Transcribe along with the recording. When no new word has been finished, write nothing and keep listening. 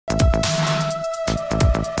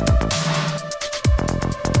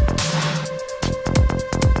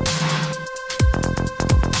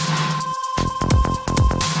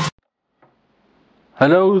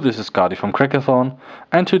Hello, this is Gardy from Crackathon,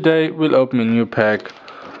 and today we'll open a new pack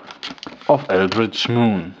of Eldritch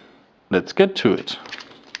Moon. Let's get to it.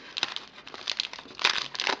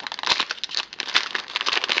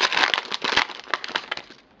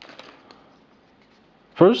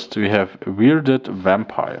 First we have Weirded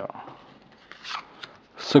Vampire,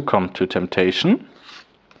 Succumb to Temptation,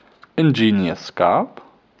 Ingenious Garb,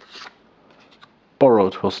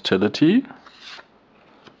 Borrowed Hostility,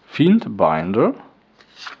 Fiend Binder,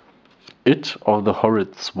 It of the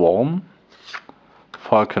Horrid Swarm,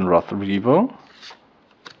 Falconwrath Reaver,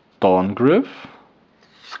 Dawngryph.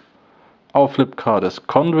 Our flip card is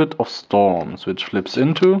Conduit of Storms, which flips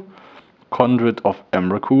into Conduit of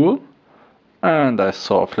Emrakul. And I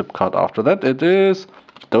saw a flip card after that. It is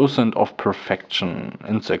Docent of Perfection,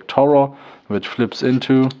 Insectora, which flips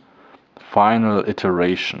into Final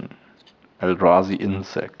Iteration, Eldrazi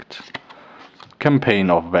Insect.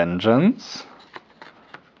 Campaign of Vengeance,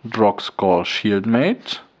 Drogskull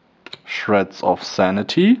Shieldmate, Shreds of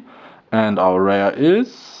Sanity, and our rare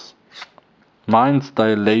is Mind's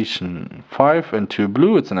Dilation. 5 and 2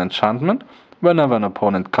 blue, it's an enchantment. Whenever an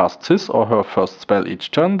opponent casts his or her first spell each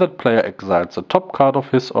turn, that player exiles the top card of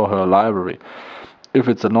his or her library. If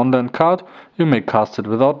it's a non-land card, you may cast it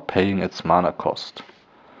without paying its mana cost.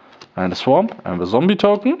 And the Swarm and the Zombie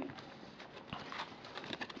token.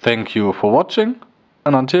 Thank you for watching,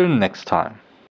 and until next time.